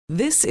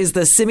This is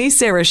the Simi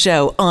Sara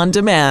Show on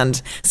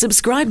demand.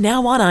 Subscribe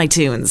now on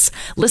iTunes.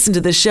 Listen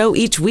to the show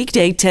each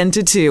weekday 10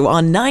 to 2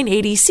 on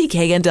 980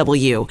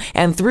 CKNW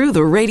and through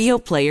the Radio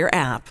Player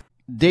app.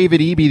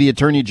 David Eby, the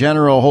Attorney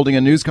General, holding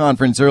a news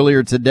conference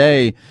earlier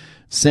today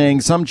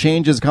saying some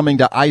changes coming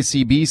to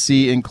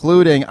ICBC,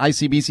 including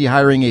ICBC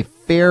hiring a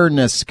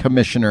fairness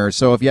commissioner.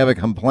 So if you have a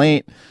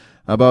complaint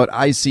about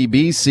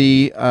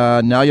ICBC,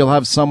 now you'll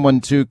have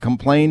someone to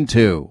complain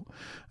to.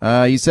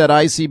 He said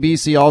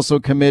ICBC also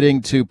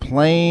committing to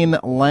plain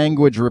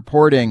language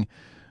reporting.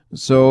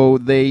 So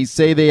they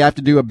say they have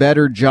to do a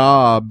better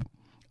job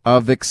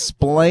of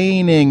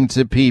explaining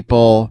to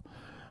people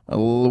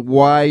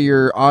why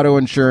your auto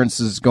insurance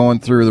is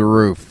going through the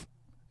roof.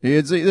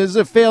 There's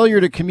a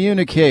failure to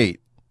communicate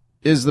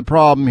is the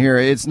problem here.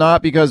 It's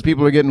not because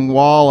people are getting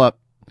walloped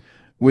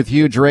with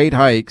huge rate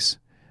hikes.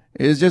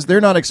 It's just they're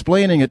not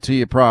explaining it to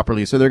you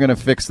properly, so they're going to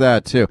fix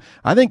that too.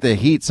 I think the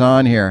heat's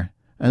on here.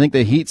 I think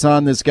the heat's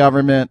on this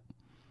government.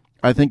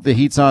 I think the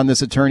heat's on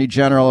this Attorney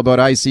General about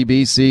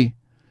ICBC.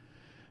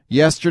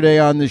 Yesterday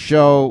on the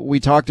show, we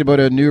talked about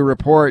a new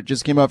report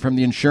just came out from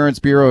the Insurance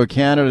Bureau of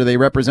Canada. They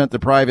represent the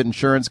private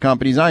insurance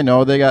companies. I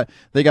know they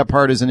got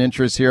partisan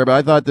interests here, but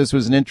I thought this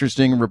was an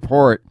interesting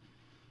report.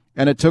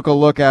 And it took a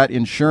look at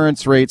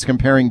insurance rates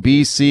comparing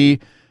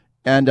BC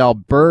and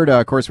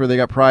Alberta, of course, where they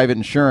got private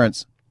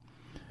insurance.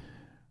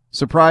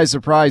 Surprise,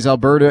 surprise,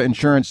 Alberta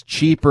insurance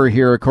cheaper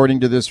here,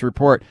 according to this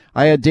report.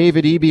 I had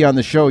David Eby on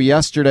the show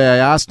yesterday. I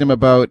asked him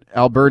about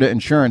Alberta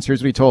insurance.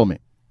 Here's what he told me.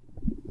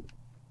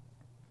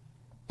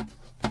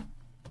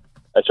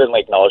 I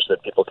certainly acknowledge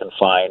that people can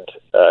find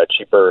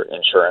cheaper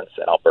insurance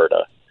in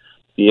Alberta.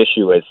 The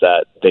issue is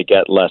that they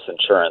get less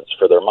insurance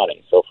for their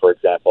money. So, for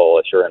example,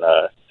 if you're in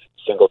a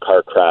single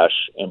car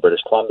crash in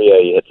British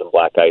Columbia, you hit some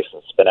black ice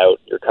and spin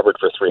out, you're covered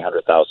for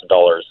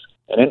 $300,000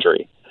 in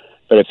injury.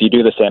 But if you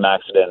do the same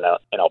accident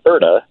in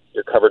Alberta,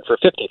 you're covered for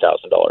 $50,000.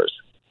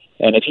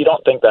 And if you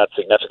don't think that's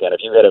significant,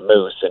 if you hit a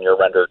moose and you're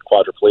rendered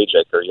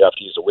quadriplegic or you have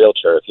to use a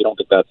wheelchair, if you don't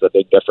think that's a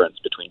big difference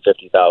between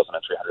 $50,000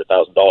 and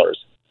 $300,000,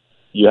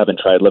 you haven't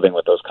tried living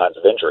with those kinds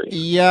of injuries.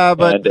 Yeah,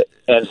 but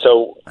and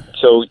so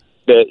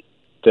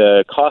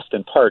the cost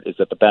in part is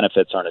that the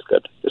benefits aren't as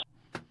good.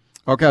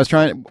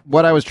 Okay,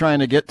 what I was trying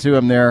to get to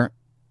him there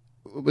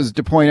was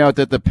to point out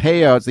that the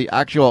payouts, the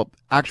actual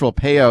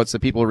payouts that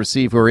people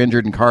receive who are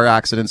injured in car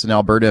accidents in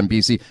Alberta and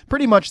BC,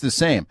 pretty much the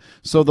same.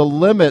 So the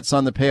limits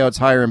on the payouts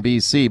higher in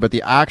BC, but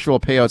the actual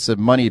payouts of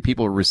money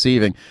people are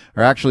receiving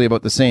are actually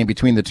about the same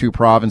between the two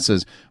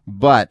provinces.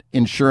 But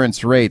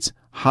insurance rates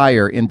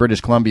higher in British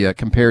Columbia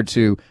compared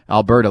to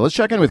Alberta. Let's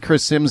check in with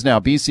Chris Sims now,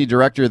 BC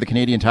Director of the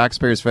Canadian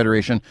Taxpayers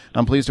Federation.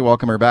 I'm pleased to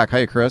welcome her back.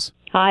 Hi, Chris.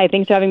 Hi,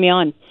 thanks for having me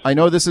on. I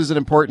know this is an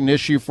important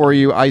issue for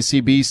you,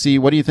 ICBC.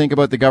 What do you think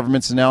about the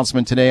government's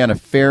announcement today on a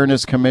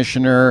fairness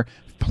commissioner,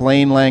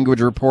 plain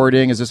language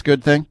reporting? Is this a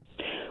good thing?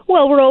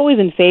 Well, we're always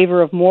in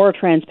favor of more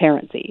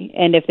transparency.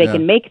 And if they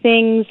can make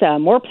things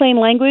more plain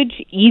language,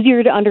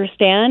 easier to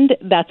understand,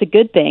 that's a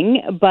good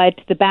thing. But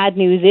the bad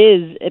news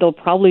is it'll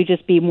probably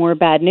just be more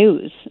bad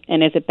news.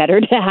 And is it better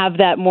to have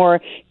that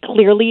more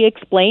clearly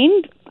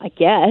explained? I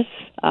guess.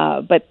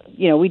 But,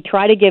 we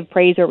try to give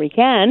praise where we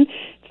can.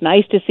 It's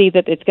nice to see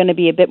that it's going to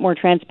be a bit more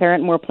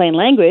transparent, more plain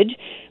language.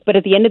 But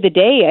at the end of the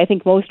day, I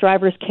think most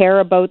drivers care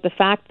about the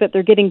fact that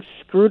they're getting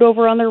screwed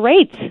over on their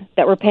rates,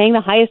 that we're paying the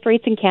highest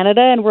rates in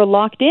Canada and we're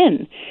locked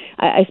in.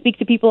 I speak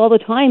to people all the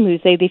time who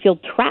say they feel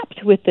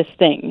trapped with this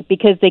thing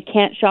because they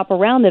can't shop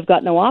around. They've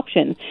got no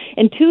option.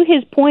 And to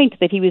his point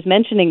that he was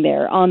mentioning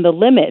there on the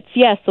limits,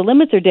 yes, the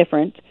limits are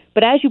different.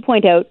 But as you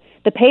point out,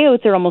 the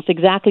payouts are almost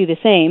exactly the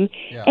same.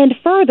 Yeah. And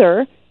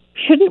further,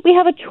 shouldn't we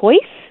have a choice?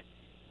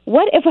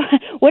 What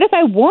if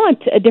I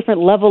want a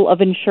different level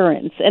of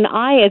insurance and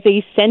I, as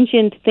a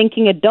sentient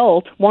thinking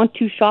adult, want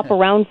to shop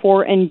around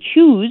for and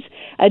choose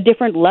a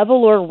different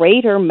level or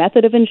rate or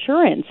method of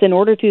insurance in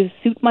order to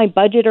suit my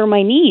budget or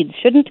my needs?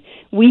 Shouldn't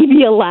we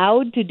be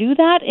allowed to do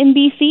that in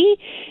BC?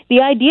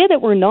 The idea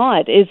that we're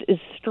not is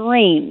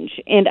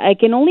strange, and I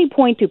can only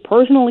point to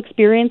personal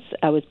experience.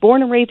 I was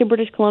born and raised in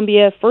British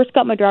Columbia, first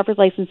got my driver's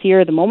license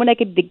here. The moment I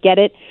could get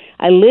it,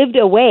 I lived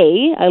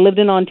away. I lived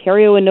in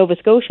Ontario and Nova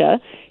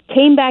Scotia,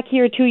 came back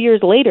here 2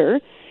 years later,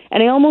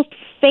 and I almost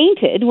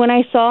fainted when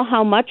I saw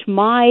how much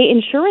my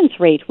insurance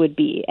rate would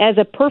be. As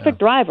a perfect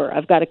driver,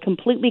 I've got a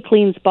completely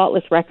clean,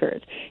 spotless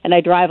record, and I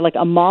drive like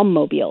a mom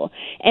mobile.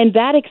 And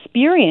that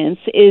experience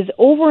is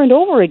over and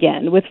over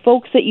again with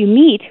folks that you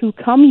meet who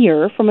come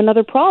here from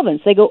another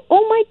province. They go,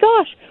 oh my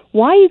gosh,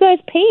 why are you guys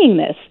paying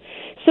this?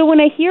 So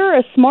when I hear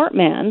a smart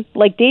man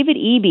like David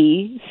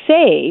Eby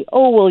say,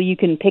 oh, well, you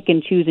can pick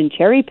and choose and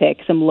cherry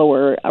pick some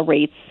lower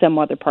rates some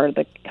other part of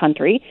the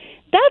country,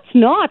 that's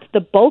not the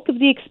bulk of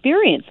the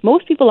experience.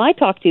 Most people I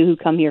talk to who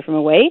come here from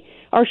away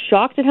are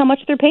shocked at how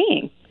much they're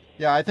paying.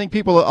 Yeah, I think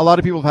a lot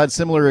of people have had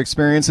similar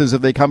experiences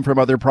if they come from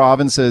other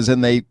provinces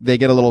and they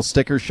get a little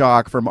sticker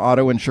shock from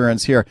auto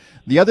insurance here.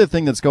 The other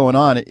thing that's going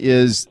on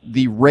is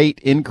the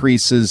rate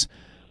increases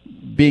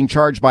being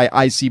charged by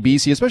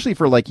ICBC, especially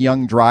for like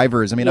young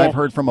drivers. I mean, I've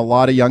heard from a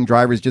lot of young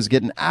drivers just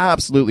getting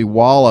absolutely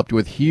walloped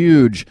with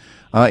huge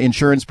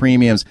insurance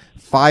premiums,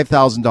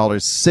 $5,000,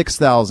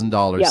 $6,000,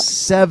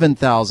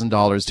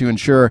 $7,000 to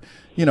insure,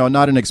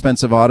 not an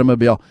expensive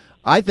automobile.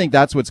 I think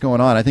that's what's going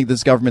on. I think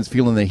this government's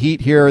feeling the heat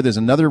here. There's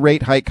another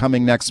rate hike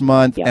coming next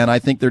month, and I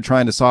think they're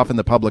trying to soften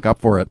the public up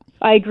for it.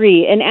 I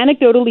agree. And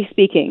anecdotally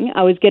speaking,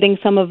 I was getting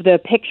some of the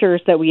pictures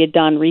that we had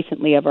done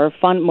recently of our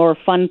more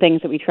fun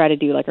things that we try to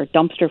do, like our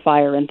dumpster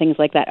fire and things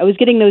like that. I was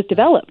getting those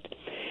developed.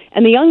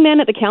 And the young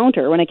man at the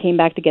counter, when I came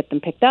back to get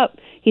them picked up,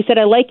 he said,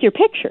 "I like your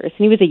pictures."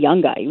 And he was a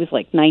young guy. He was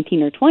like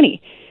 19 or 20.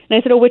 And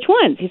I said, "Oh, which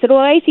ones?" He said, "Well,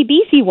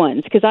 ICBC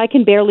ones, because I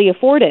can barely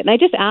afford it." And I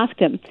just asked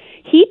him.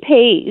 He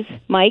pays,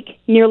 Mike,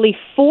 nearly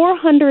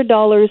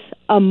 $400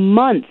 a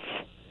month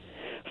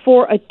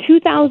for a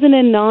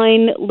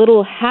 2009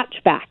 little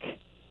hatchback.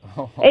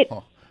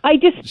 I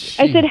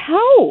said,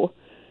 "How?"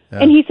 Yeah.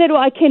 And he said,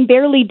 "Well, I can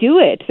barely do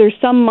it. There's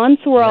some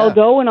months where I'll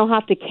go and I'll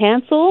have to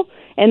cancel,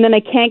 and then I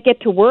can't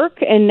get to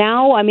work, and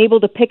now I'm able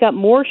to pick up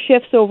more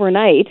shifts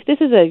overnight." This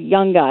is a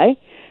young guy.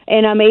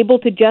 "And I'm able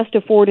to just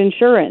afford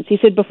insurance." He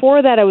said,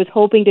 "Before that, I was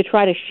hoping to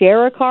try to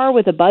share a car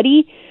with a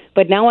buddy,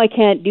 but now I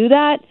can't do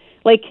that."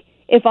 Like,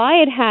 if I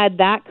had had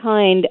that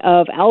kind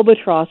of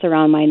albatross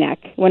around my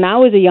neck when I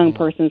was a young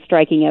person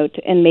striking out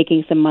and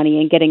making some money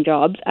and getting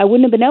jobs, I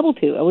wouldn't have been able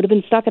to. I would have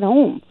been stuck at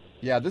home.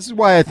 Yeah, this is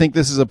why I think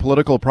this is a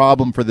political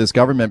problem for this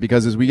government,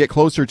 because as we get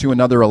closer to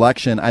another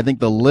election, I think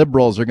the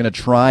Liberals are going to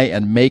try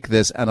and make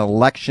this an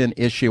election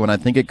issue, and I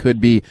think it could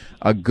be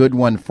a good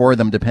one for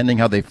them, depending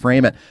how they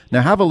frame it.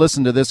 Now, have a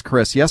listen to this,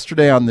 Chris.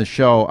 Yesterday on the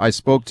show, I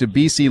spoke to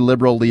BC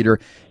Liberal leader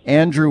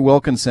Andrew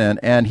Wilkinson,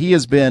 and he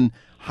has been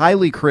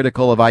highly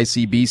critical of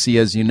ICBC,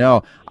 as you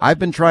know. I've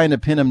been trying to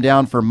pin him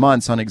down for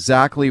months on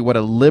exactly what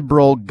a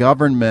Liberal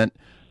government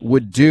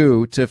would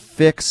do to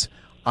fix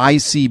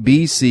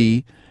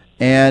ICBC,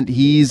 and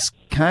he's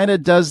kind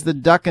of does the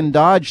duck and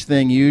dodge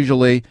thing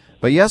usually.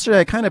 But yesterday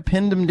I kind of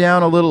pinned him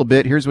down a little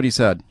bit. Here's what he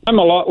said. I'm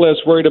a lot less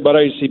worried about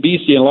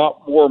ICBC and a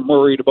lot more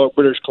worried about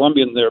British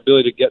Columbia and their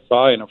ability to get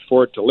by and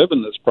afford to live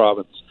in this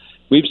province.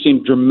 We've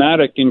seen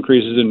dramatic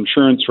increases in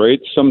insurance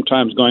rates,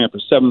 sometimes going up to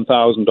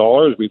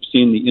 $7,000. We've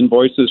seen the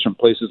invoices from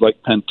places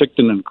like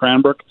Penticton and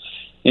Cranbrook.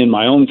 In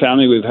my own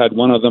family, we've had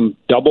one of them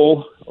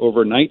double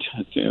overnight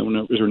when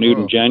it was renewed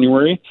in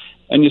January.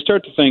 And you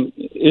start to think,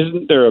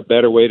 isn't there a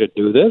better way to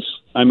do this?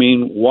 I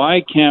mean,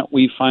 why can't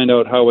we find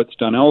out how it's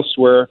done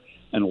elsewhere?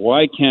 And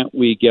why can't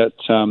we get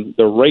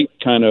the right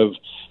kind of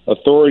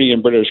authority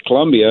in British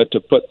Columbia to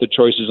put the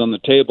choices on the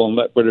table and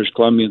let British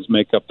Columbians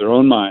make up their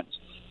own minds?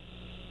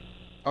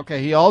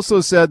 Okay, he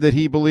also said that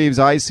he believes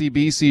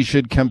ICBC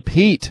should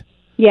compete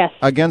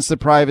against the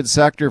private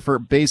sector for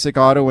basic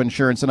auto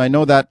insurance, and I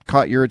know that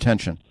caught your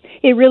attention.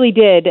 It really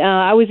did.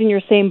 I was in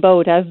your same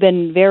boat. I've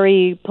been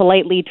very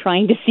politely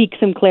trying to seek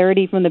some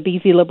clarity from the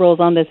BC Liberals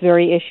on this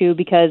very issue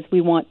because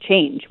we want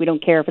change. We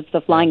don't care if it's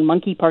the Flying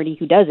Monkey Party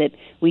who does it.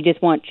 We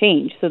just want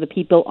change so the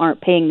people aren't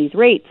paying these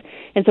rates.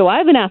 And so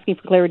I've been asking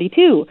for clarity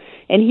too.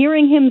 And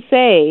hearing him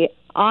say,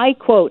 I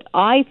quote,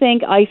 "I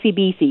think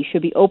ICBC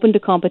should be open to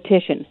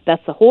competition.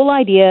 That's the whole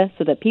idea,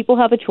 so that people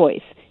have a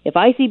choice. If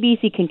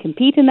ICBC can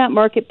compete in that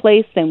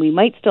marketplace, then we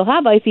might still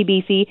have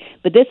ICBC,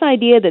 but this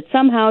idea that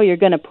somehow you're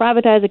going to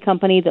privatize a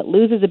company that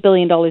loses $1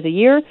 billion a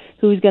year,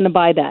 who's going to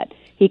buy that?"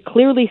 He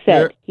clearly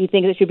said he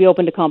thinks it should be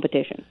open to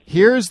competition.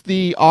 Here's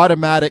the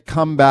automatic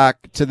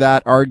comeback to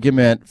that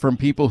argument from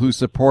people who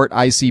support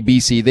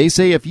ICBC. They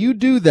say if you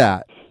do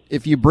that,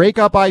 if you break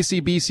up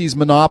ICBC's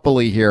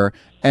monopoly here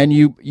and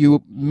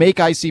you make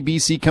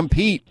ICBC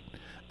compete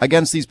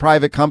against these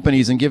private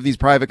companies and give these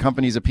private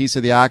companies a piece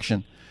of the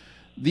action,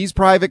 these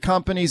private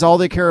companies, all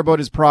they care about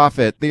is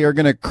profit. They are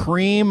going to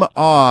cream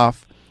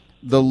off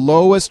the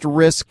lowest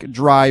risk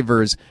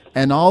drivers,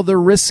 and all the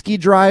risky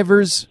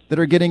drivers that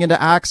are getting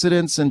into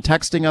accidents and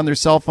texting on their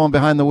cell phone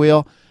behind the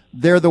wheel,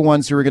 they're the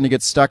ones who are going to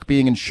get stuck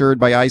being insured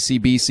by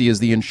ICBC as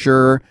the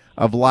insurer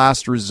of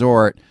last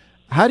resort.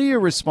 How do you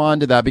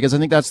respond to that? Because I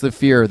think that's the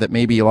fear that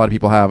maybe a lot of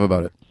people have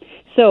about it.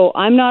 So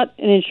I'm not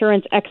an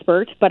insurance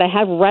expert, but I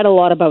have read a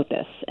lot about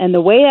this. And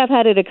the way I've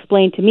had it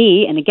explained to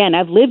me, and again,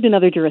 I've lived in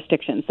other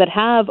jurisdictions that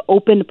have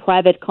open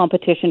private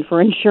competition for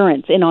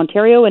insurance. In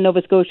Ontario and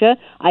Nova Scotia,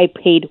 I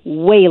paid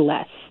way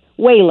less.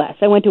 Way less.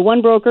 I went to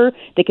one broker,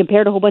 they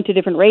compared a whole bunch of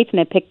different rates, and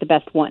I picked the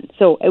best one.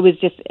 So it was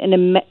just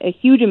a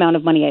huge amount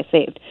of money I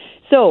saved.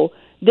 So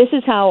this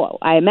is how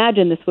I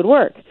imagine this would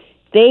work.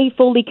 They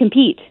fully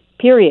compete,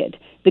 period.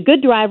 The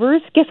good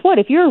drivers, guess what?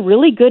 If you're a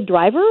really good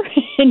driver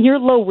and you're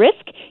low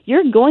risk,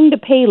 you're going to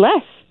pay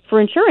less for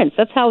insurance.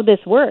 That's how this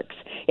works.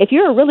 If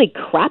you're a really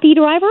crappy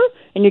driver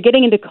and you're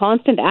getting into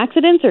constant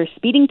accidents or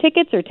speeding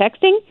tickets or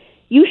texting,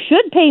 you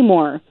should pay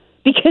more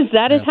because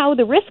that is how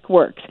the risk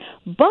works.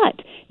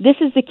 But this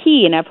is the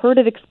key, and I've heard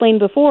it explained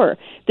before,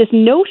 this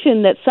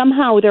notion that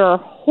somehow there are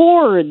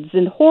hordes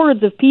and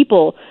hordes of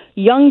people,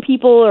 young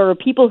people or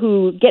people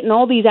who get in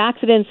all these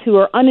accidents who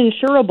are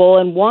uninsurable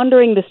and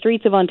wandering the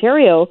streets of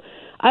Ontario.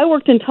 I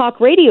worked in talk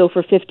radio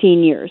for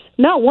 15 years.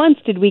 Not once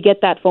did we get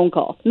that phone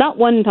call. Not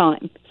one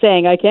time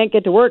saying, I can't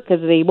get to work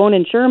because they won't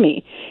insure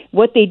me.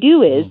 What they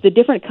do is the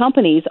different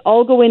companies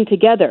all go in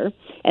together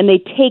and they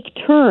take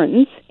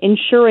turns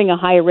insuring a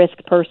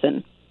high-risk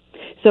person.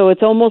 So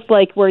it's almost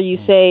like where you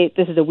say,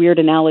 this is a weird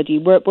analogy,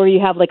 where you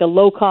have like a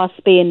low-cost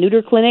spay and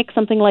neuter clinic,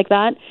 something like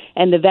that,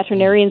 and the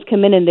veterinarians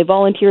come in and they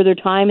volunteer their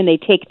time and they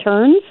take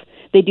turns.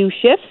 They do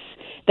shifts.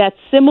 That's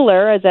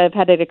similar, as I've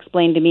had it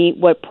explained to me,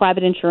 what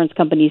private insurance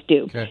companies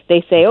do. Okay.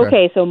 They say,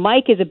 okay, so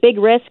Mike is a big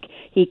risk.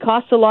 He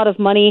costs a lot of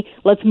money.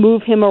 Let's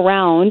move him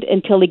around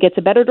until he gets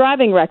a better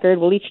driving record.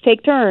 We'll each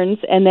take turns,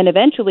 and then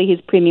eventually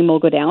his premium will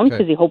go down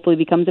because he hopefully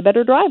becomes a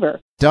better driver.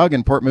 Doug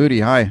in Port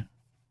Moody, hi.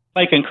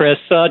 Mike and Chris,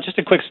 just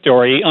a quick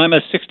story. I'm a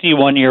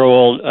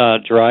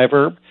 61-year-old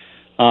driver.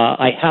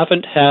 I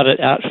haven't had an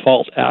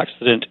at-fault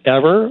accident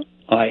ever.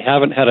 I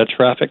haven't had a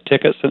traffic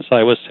ticket since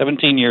I was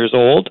 17 years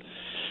old.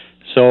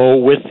 So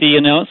with the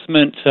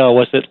announcement,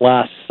 was it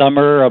last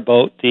summer,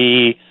 about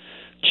the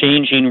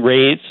changing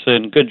rates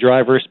and good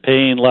drivers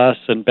paying less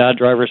and bad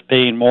drivers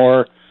paying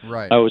more,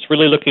 right. I was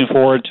really looking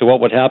forward to what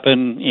would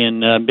happen in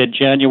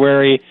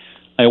mid-January.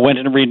 I went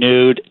and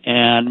renewed,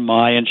 and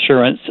my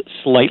insurance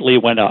slightly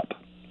went up.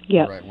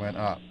 Yeah. Right, went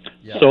up.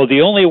 Yeah. So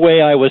the only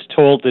way I was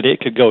told that it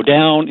could go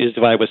down is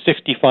if I was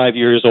 65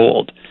 years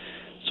old.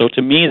 So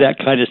to me, that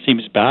kind of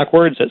seems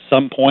backwards. At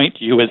some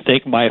point, you would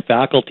think my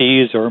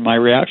faculties or my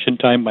reaction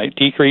time might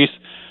decrease.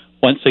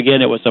 Once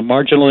again, it was a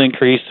marginal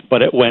increase,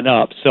 but it went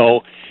up.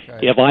 So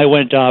if I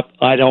went up,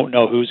 I don't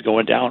know who's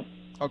going down.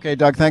 Okay,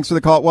 Doug, thanks for the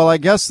call. Well, I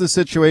guess the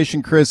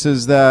situation, Chris,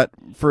 is that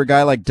for a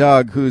guy like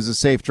Doug, who's a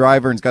safe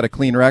driver and's got a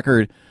clean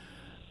record,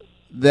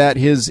 that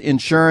his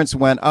insurance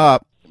went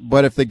up,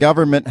 but if the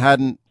government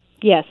hadn't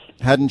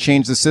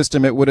changed the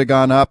system, it would have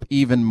gone up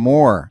even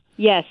more.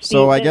 Yes.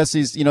 So I guess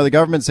the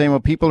government's saying, well,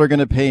 people are going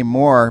to pay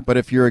more, but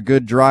if you're a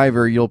good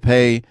driver, you'll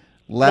pay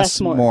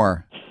less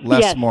more.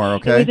 Yes.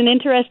 Okay? It was an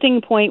interesting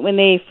point when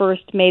they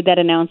first made that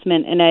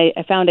announcement, and I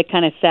found it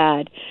kind of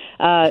sad.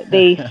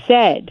 They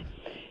said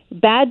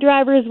bad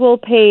drivers will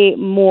pay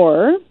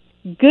more,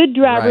 good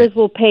drivers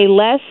will pay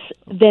less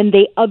than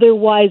they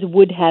otherwise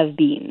would have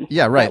been.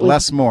 Yeah, right.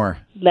 Less more.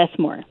 Less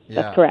more.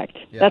 Yeah. That's correct.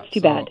 Yeah. That's too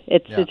bad.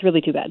 It's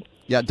really too bad.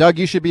 Yeah, Doug,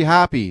 you should be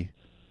happy.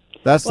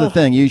 That's the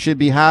thing. You should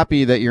be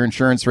happy that your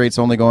insurance rate's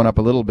only going up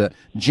a little bit.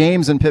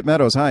 James in Pitt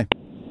Meadows, hi.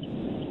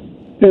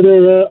 Hey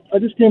there. I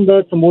just came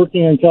back from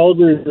working in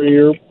Calgary for a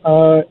year,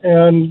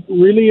 and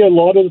really a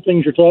lot of the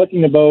things you're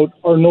talking about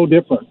are no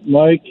different.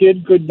 My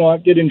kid could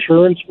not get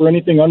insurance for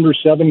anything under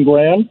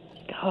 $7,000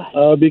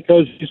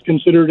 because he's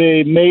considered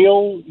a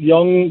male,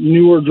 young,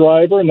 newer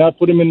driver, and that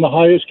put him in the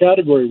highest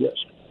category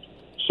risk.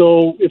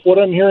 So if what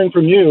I'm hearing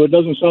from you, it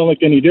doesn't sound like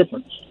any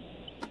difference.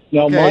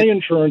 Now, my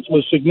insurance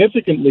was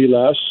significantly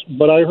less,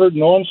 but I heard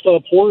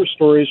nonstop horror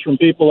stories from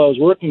people I was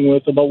working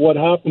with about what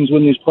happens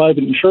when these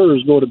private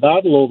insurers go to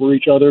battle over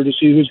each other to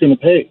see who's going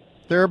to pay.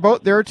 There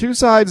are two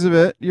sides of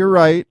it. You're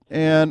right.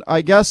 And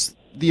I guess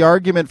the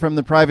argument from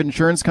the private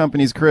insurance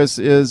companies, Chris,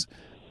 is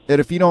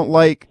that if you don't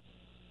like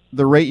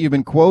the rate you've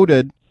been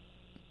quoted,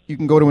 you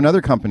can go to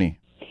another company.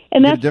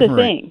 And that's the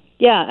thing.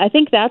 Yeah, I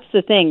think that's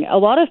the thing. A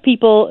lot of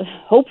people,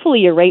 hopefully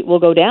your rate will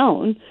go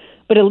down,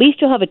 but at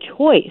least you'll have a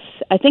choice.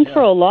 I think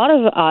for a lot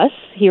of us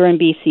here in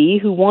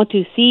BC who want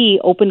to see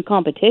open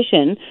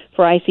competition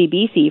for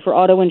ICBC, for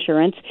auto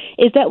insurance,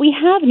 is that we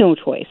have no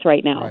choice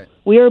right now. Right.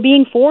 We are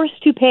being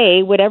forced to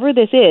pay whatever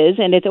this is,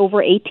 and it's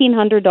over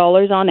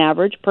 $1,800 on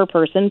average per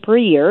person per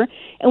year,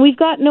 and we've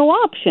got no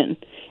option.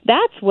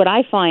 That's what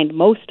I find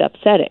most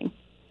upsetting.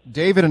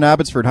 David in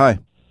Abbotsford, hi.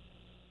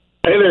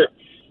 Hey there.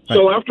 Hi.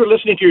 So after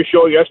listening to your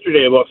show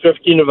yesterday, about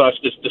 15 of us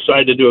just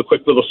decided to do a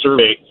quick little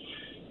survey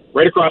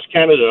right across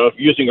Canada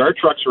using our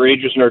trucks, our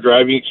ages, and our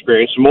driving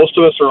experience. Most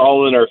of us are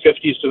all in our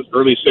 50s to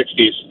early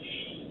 60s.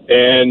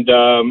 And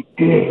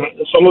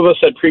some of us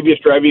had previous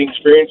driving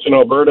experience in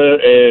Alberta,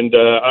 and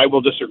I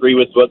will disagree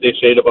with what they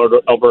say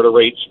about Alberta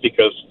rates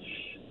because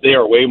they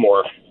are way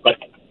more. But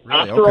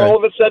after all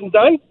of it's said and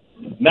done,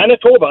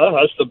 Manitoba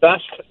has the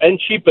best and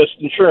cheapest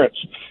insurance.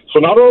 So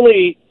not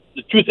only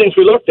the two things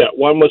we looked at,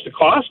 one was the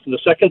cost, and the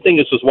second thing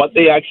is what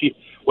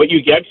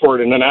you get for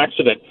it in an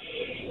accident.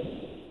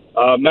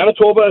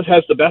 Manitoba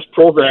has the best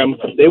program.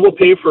 They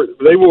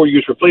will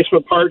use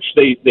replacement parts.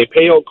 They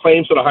pay out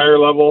claims at a higher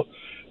level.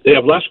 They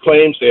have less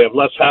claims. They have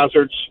less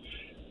hazards,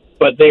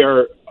 but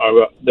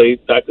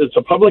it's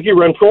a publicly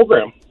run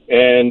program.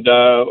 And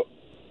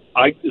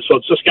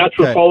so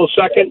Saskatchewan follows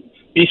second.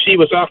 BC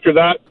was after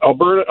that.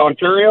 Alberta,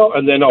 Ontario,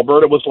 and then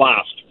Alberta was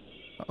last.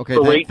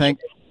 Okay,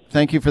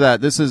 thank you for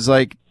that. This is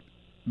like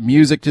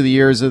music to the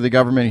ears of the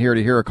government here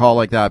to hear a call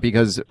like that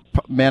because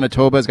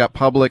Manitoba's got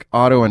public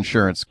auto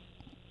insurance.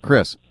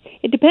 Chris.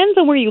 It depends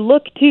on where you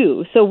look,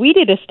 too. So we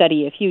did a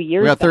study a few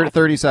years back. We got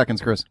 30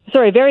 seconds, Chris.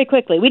 Sorry, very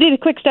quickly. We did a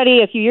quick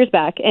study a few years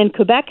back, and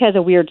Quebec has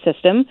a weird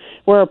system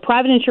where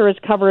private insurers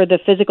cover the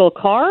physical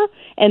car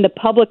and the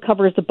public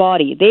covers the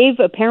body. They've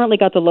apparently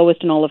got the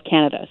lowest in all of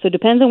Canada. So it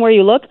depends on where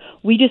you look.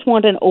 We just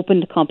want an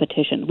open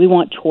competition. We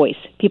want choice.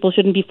 People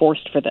shouldn't be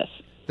forced for this.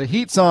 The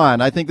heat's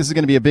on. I think this is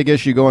going to be a big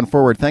issue going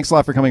forward. Thanks a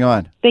lot for coming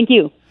on. Thank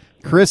you.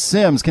 Chris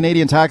Sims,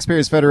 Canadian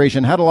Taxpayers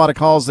Federation. Had a lot of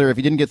calls there. If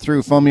you didn't get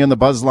through, phone me on the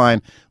buzz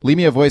line. Leave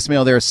me a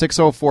voicemail there,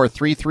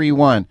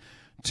 604-331-2899.